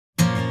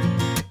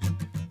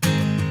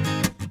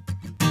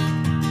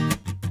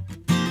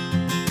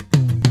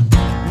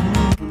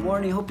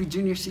morning, Hopi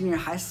Junior Senior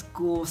High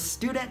School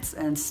students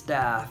and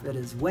staff. It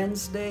is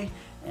Wednesday,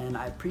 and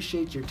I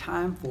appreciate your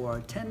time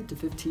for 10 to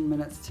 15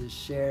 minutes to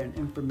share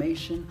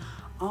information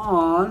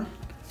on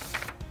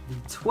the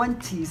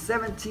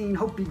 2017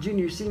 Hopi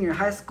Junior Senior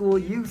High School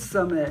Youth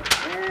Summit.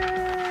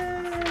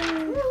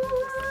 Yay!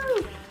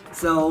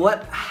 So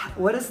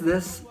what is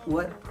this?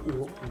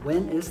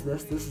 When is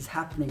this? This is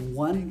happening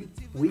 1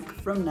 week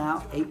from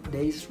now, 8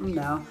 days from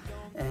now,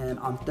 and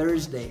on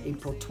Thursday,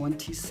 April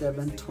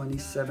 27,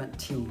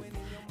 2017.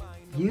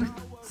 Youth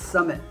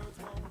Summit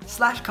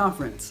 /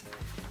 conference.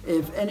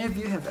 If any of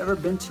you have ever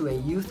been to a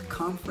youth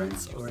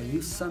conference or a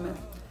youth summit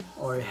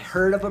or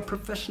heard of a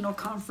professional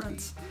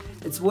conference,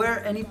 it's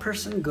where any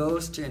person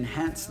goes to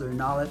enhance their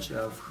knowledge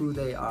of who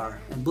they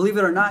are. And believe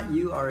it or not,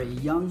 you are a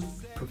young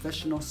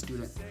professional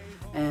student.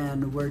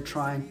 And we're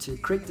trying to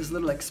create this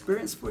little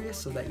experience for you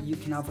so that you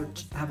can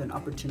have an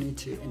opportunity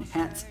to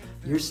enhance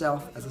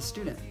yourself as a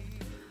student.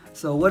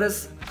 So what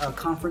does a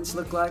conference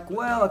look like?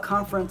 Well, a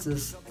conference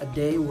is a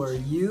day where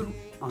you,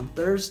 on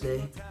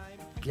Thursday,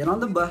 get on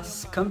the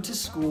bus, come to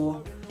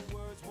school,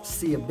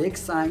 see a big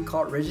sign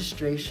called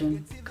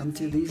registration, come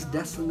to these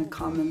desks in the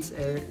commons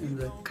area, in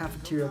the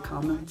cafeteria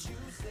commons.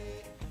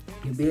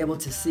 You'll be able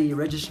to see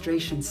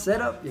registration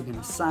setup. You're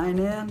gonna sign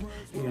in.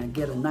 You're gonna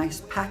get a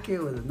nice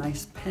packet with a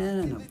nice pen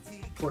and a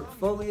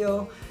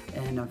portfolio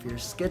and of your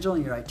schedule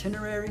and your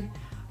itinerary.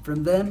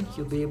 From then,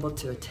 you'll be able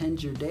to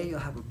attend your day. You'll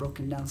have a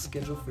broken down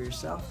schedule for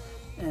yourself,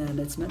 and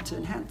it's meant to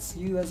enhance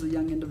you as a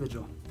young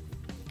individual.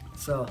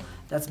 So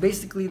that's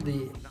basically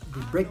the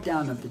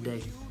breakdown of the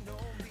day.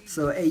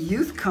 So a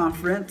youth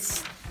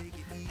conference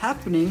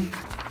happening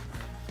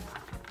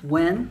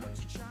when?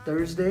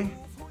 Thursday,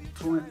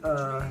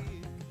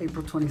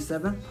 April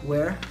 27th,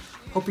 where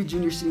Hopi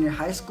Junior Senior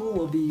High School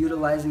will be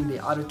utilizing the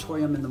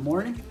auditorium in the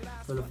morning.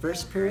 For the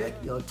first period,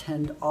 you'll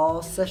attend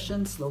all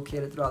sessions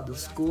located throughout the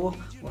school.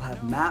 We'll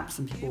have maps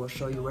and people will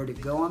show you where to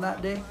go on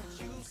that day.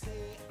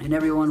 And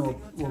everyone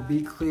will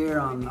be clear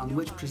on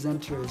which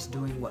presenter is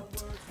doing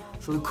what.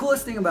 So the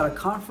coolest thing about a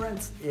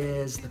conference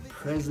is the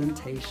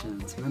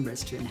presentations. Remember,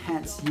 it's to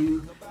enhance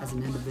you as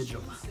an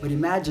individual. But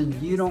imagine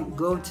you don't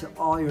go to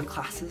all your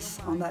classes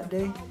on that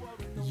day.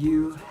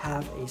 You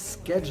have a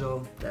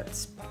schedule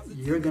that's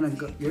you're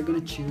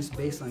gonna choose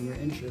based on your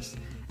interests,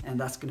 and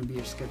that's gonna be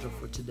your schedule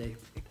for today.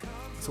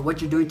 So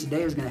what you're doing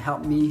today is gonna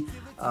help me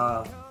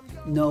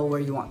know where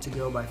you want to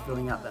go by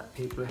filling out that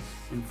paper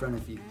in front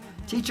of you.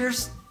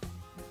 Teachers,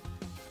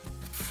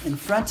 in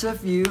front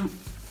of you,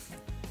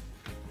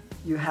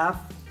 you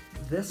have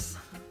this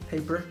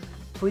paper.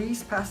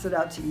 Please pass it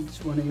out to each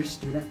one of your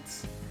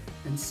students.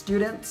 And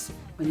students,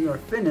 when you are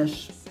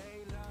finished,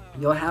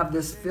 you'll have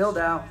this filled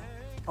out,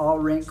 all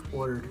rank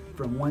ordered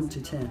from 1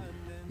 to 10.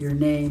 Your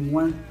name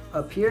 1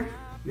 up here,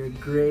 your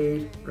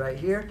grade right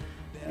here,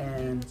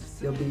 and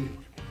you'll be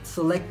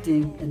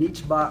selecting in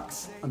each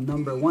box a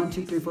number 1,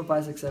 2, 3, 4,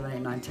 5, 6, 7,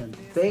 8, 9, 10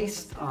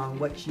 based on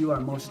what you are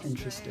most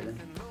interested in.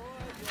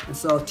 And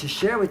so to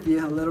share with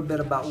you a little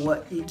bit about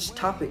what each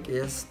topic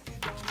is,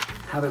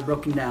 have it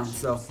broken down.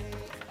 So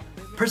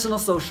personal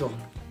social,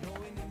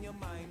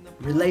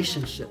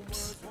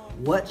 relationships,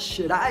 what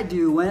should I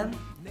do when?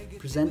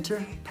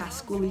 Presenter,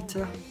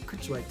 Pascualita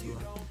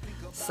Kuchwaitua.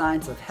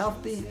 Signs of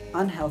healthy,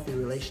 unhealthy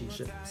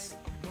relationships.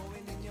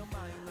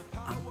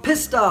 I'm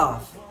pissed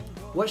off.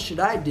 What should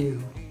I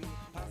do?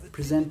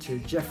 Presenter,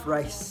 Jeff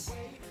Rice.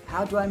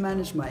 How do I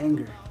manage my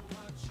anger?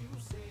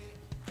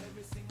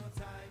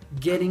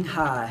 Getting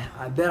high.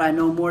 I bet I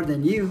know more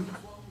than you.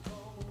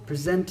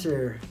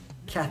 Presenter,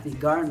 Kathy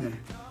Gardner.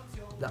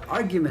 The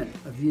argument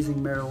of using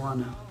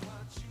marijuana.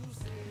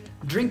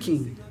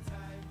 Drinking.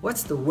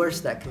 What's the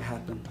worst that could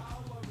happen?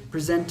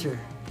 Presenter,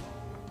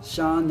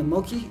 Sean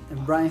Namoki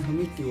and Brian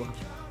Humitiwa.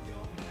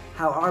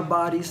 How our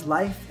bodies,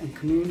 life, and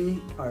community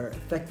are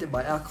affected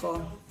by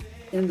alcohol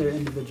in their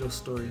individual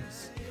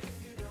stories.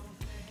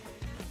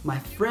 My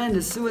friend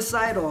is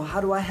suicidal.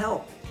 How do I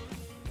help?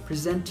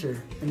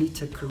 Presenter,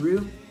 Anita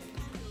Carew.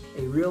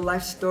 A real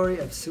life story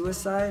of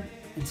suicide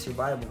and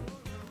survival.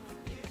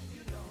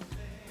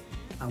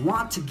 I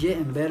want to get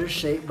in better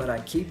shape, but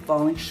I keep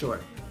falling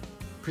short.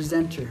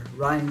 Presenter,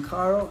 Ryan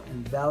Carl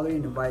and Valerie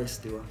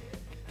Navayastua.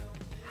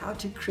 How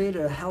to create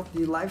a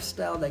healthy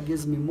lifestyle that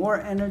gives me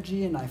more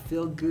energy and I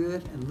feel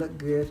good and look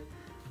good,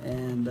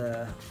 and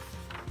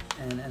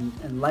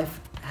life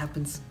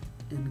happens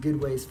in good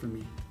ways for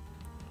me.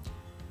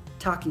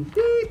 Talking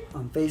beep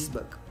on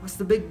Facebook. What's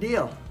the big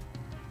deal?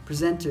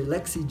 Presenter,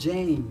 Lexi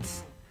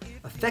James.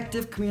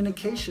 Effective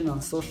communication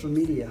on social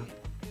media.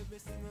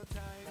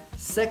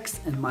 Sex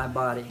and my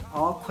body.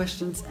 All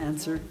questions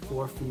answered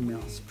for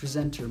females.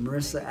 Presenter,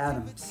 Marissa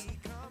Adams.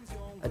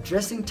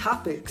 Addressing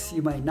topics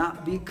you might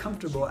not be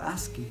comfortable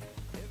asking.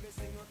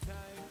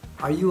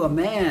 Are you a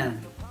man?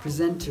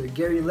 Presenter,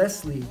 Gary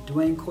Leslie,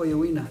 Dwayne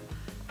Koyawina.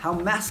 How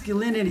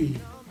masculinity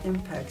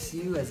impacts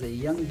you as a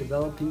young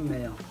developing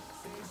male.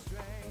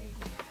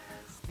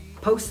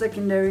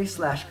 Post-secondary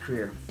 /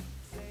 career.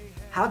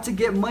 How to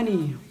get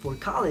money for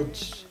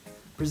college.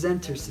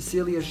 Presenters,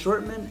 Cecilia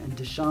Shortman and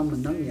Deshawn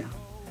Manungia.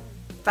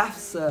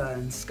 FAFSA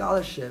and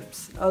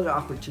scholarships, other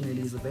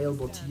opportunities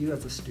available to you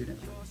as a student.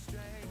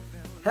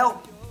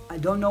 Help! I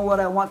don't know what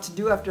I want to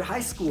do after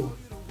high school.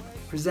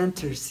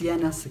 Presenter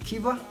Sienna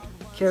Sakiva,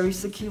 Carrie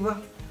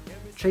Sakiva,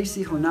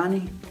 Tracy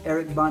Honani,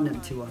 Eric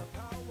Bondantua.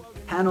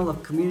 Panel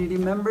of community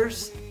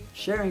members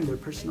sharing their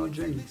personal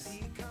journeys.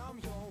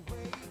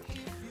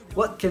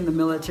 What can the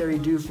military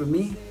do for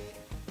me?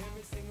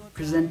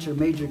 Presenter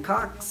Major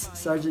Cox,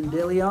 Sergeant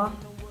DeLeon,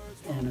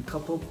 and a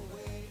couple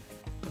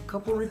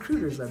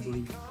recruiters, I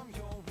believe.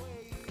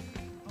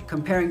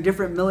 Comparing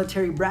different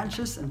military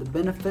branches and the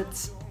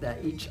benefits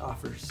that each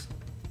offers.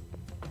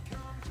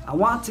 I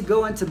want to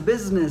go into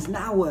business,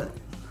 now what?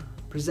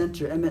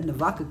 Presenter Emmett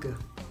Navakaka,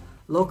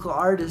 local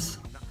artist,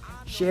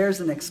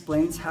 shares and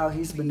explains how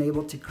he's been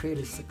able to create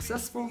a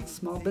successful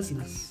small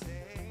business.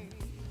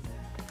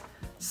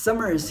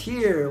 Summer is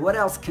here, what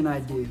else can I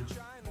do?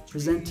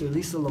 Presenter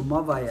Lisa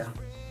Lomavaya.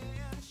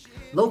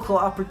 Local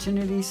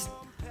opportunities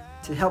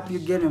to help you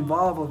get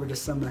involved over the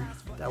summer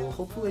that will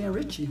hopefully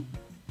enrich you.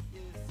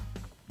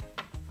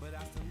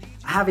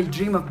 I have a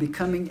dream of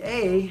becoming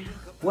a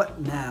what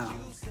now?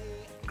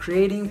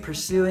 Creating,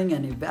 pursuing,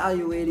 and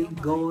evaluating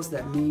goals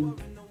that mean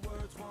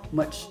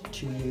much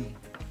to you.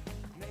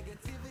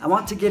 I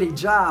want to get a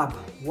job.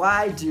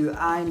 Why do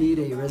I need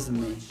a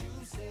resume?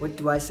 What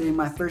do I say in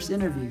my first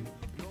interview?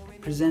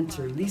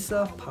 Presenter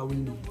Lisa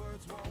Pawini.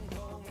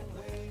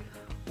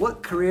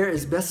 What career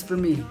is best for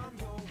me?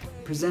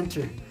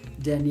 Presenter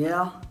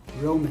Danielle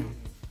Roman.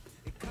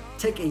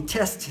 Take a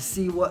test to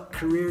see what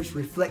careers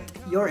reflect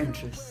your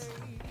interests.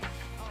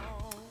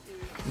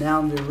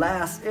 Now the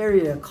last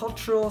area,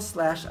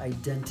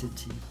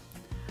 cultural/identity.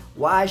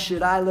 Why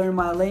should I learn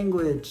my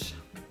language?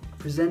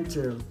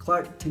 Presenter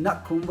Clark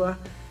Tinakumba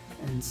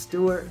and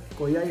Stuart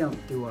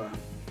Goyayamtua.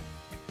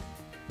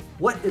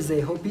 What is a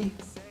Hopi?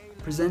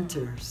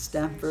 Presenter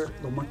Stanford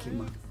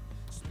Lomakima.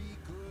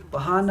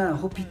 Bahana and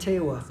Hopi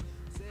Tewa.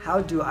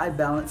 How do I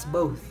balance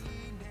both?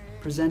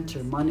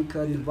 Presenter Monica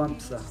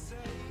Nuvamsa.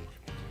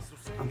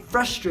 I'm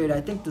frustrated.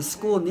 I think the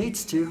school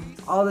needs to.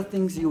 All the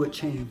things you would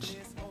change.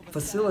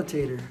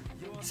 Facilitator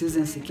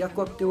Susan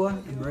Sikiakwaptua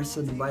and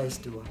Marissa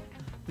Navayastua.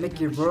 Make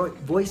your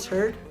voice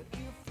heard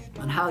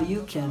on how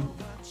you can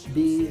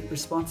be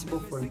responsible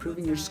for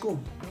improving your school.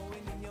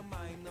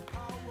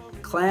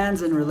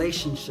 Clans and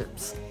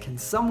relationships. Can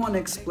someone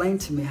explain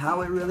to me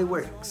how it really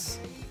works?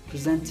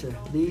 Presenter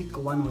Lee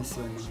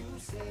Kawanwasirma.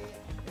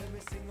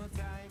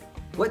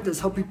 What does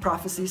Hopi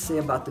prophecy say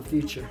about the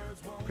future?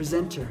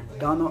 Presenter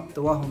Donald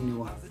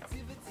Tawahoniwa.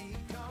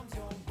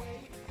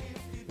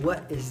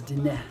 What is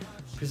Dineh?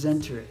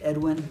 Presenter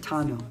Edwin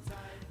Tano.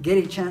 Get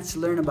a chance to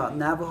learn about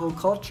Navajo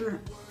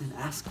culture and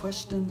ask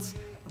questions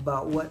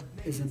about what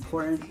is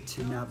important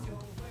to Navajo.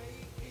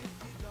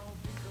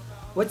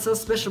 What's so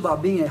special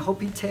about being a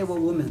Hopi Tewa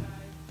woman?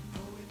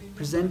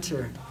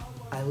 Presenter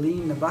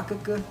Eileen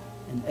Navakaka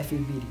and Effie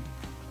Beatty.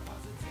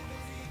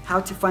 How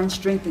to find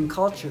strength in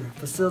culture,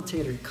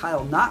 facilitator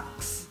Kyle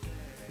Knox.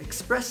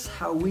 Express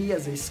how we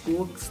as a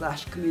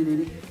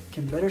school/community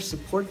can better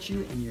support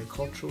you in your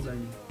cultural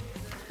learning.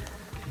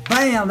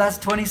 Bam, that's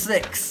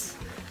 26.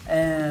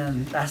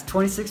 And that's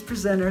 26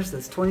 presenters,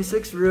 that's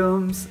 26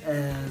 rooms,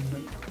 and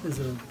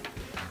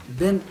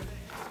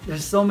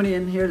there's so many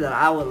in here that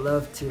I would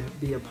love to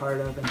be a part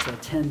of and to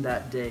attend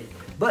that day.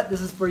 But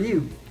this is for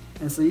you.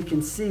 And so you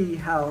can see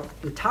how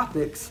the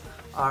topics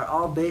are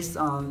all based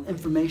on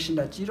information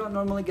that you don't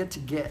normally get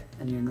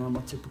in your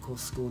normal typical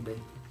school day.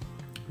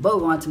 But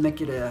we want to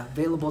make it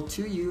available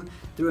to you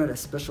through a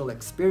special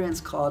experience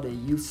called a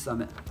Youth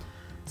Summit.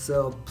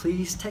 So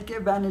please take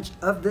advantage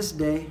of this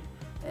day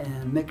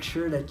and make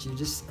sure that you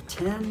just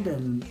attend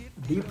and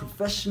be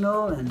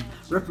professional and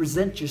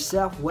represent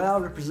yourself well,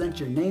 represent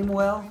your name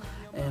well,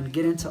 and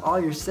get into all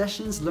your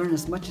sessions, learn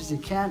as much as you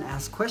can,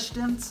 ask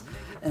questions,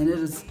 and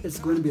it's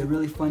going to be a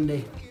really fun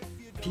day.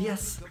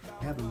 P.S.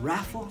 We have a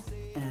raffle,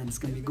 and it's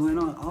going to be going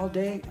on all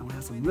day, and we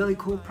have some really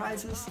cool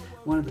prizes.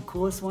 One of the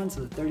coolest ones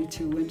is a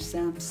 32-inch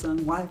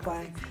Samsung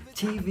Wi-Fi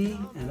TV,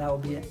 and that will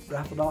be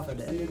raffled off at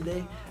the end of the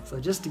day. So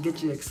just to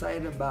get you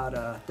excited about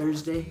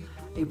Thursday,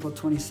 April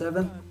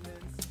 27th,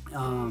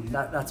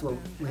 that's what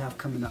we have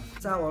coming up.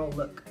 That's how it'll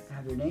look.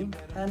 Have your name,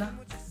 Hannah,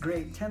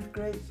 grade 10th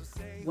grade,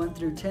 1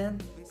 through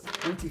 10.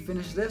 Once you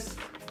finish this,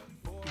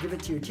 give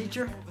it to your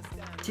teacher.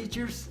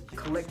 Teachers,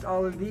 collect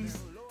all of these,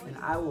 and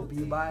I will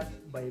be by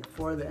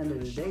before the end of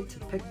the day to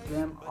pick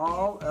them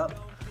all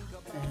up,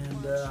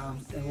 and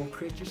we'll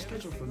create your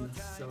schedule from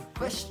this. So,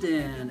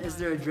 question: is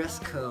there a dress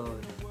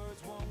code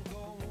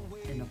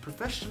in a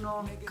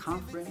professional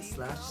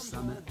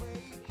conference/summit?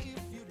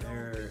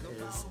 There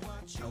is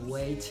a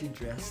way to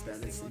dress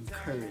that is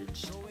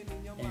encouraged.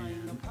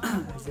 And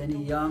as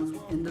any young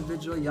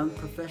individual, young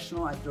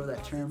professional, I throw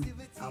that term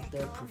out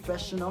there,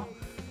 professional,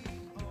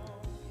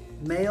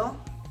 male,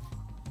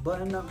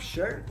 button-up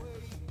shirt,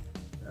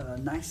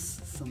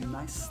 some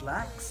nice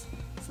slacks,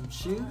 some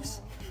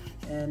shoes,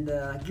 and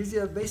gives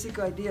you a basic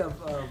idea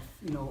of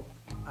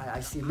I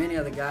see many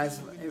other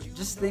guys.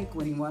 Just think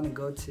when you want to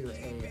go to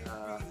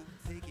a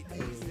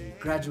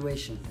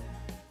graduation.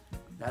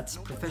 That's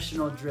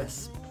professional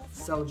dress,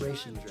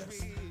 celebration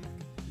dress.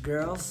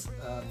 Girls,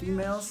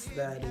 females,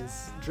 that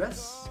is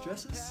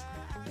dresses,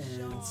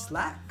 and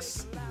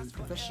slacks, and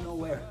professional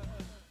wear.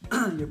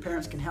 Your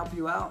parents can help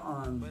you out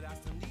on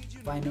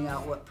finding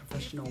out what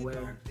professional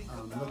wear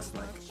looks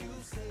like.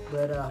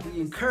 But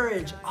we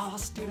encourage all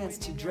students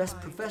to dress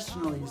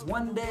professionally.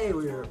 One day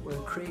we're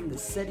creating the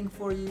setting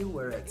for you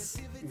where it's,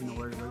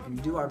 we're going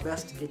to do our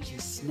best to get you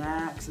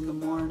snacks in the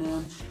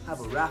morning, have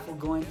a raffle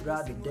going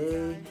throughout the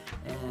day,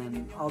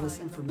 and all this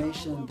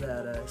information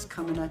that is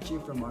coming at you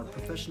from our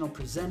professional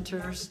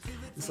presenters.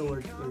 And so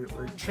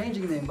we're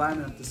changing the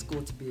environment of the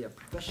school to be a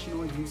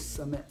professional youth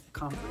summit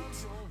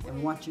conference. And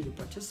we want you to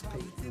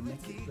participate and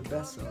make it the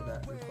best, so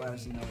that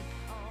requires,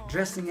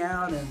 dressing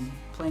out and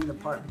playing the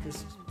part,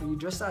 because when you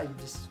dress out, you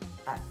just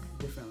act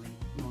differently,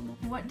 normal.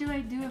 What do I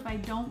do if I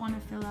don't want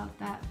to fill out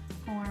that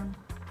form?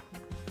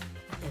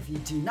 If you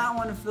do not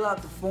want to fill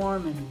out the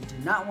form and you do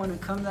not want to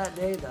come that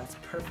day, that's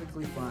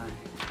perfectly fine.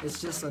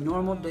 It's just a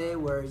normal day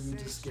where you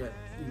just get,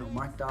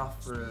 marked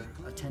off for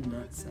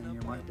attendance, and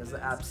you're marked as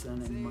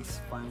absent, and you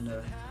must find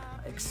an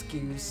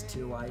excuse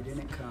to why you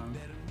didn't come.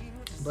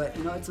 But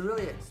it's a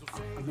really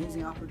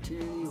amazing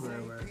opportunity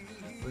where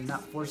we're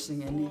not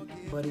forcing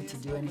anybody to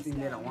do anything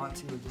they don't want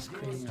to. We're just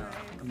creating an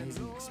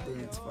amazing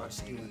experience for our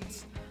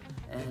students.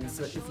 And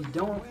so if you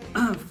don't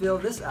fill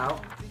this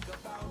out,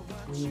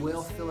 we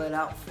will fill it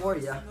out for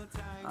you,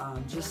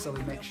 just so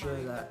we make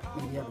sure that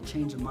maybe you have a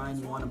change of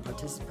mind, you want to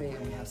participate,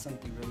 and we have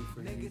something ready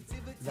for you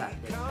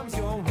that day. Comes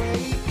your way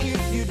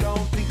if you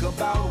don't think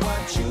about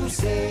what you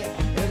say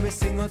every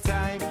single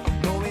time,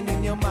 knowing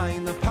in your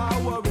mind the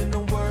power in the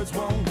words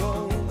won't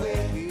go.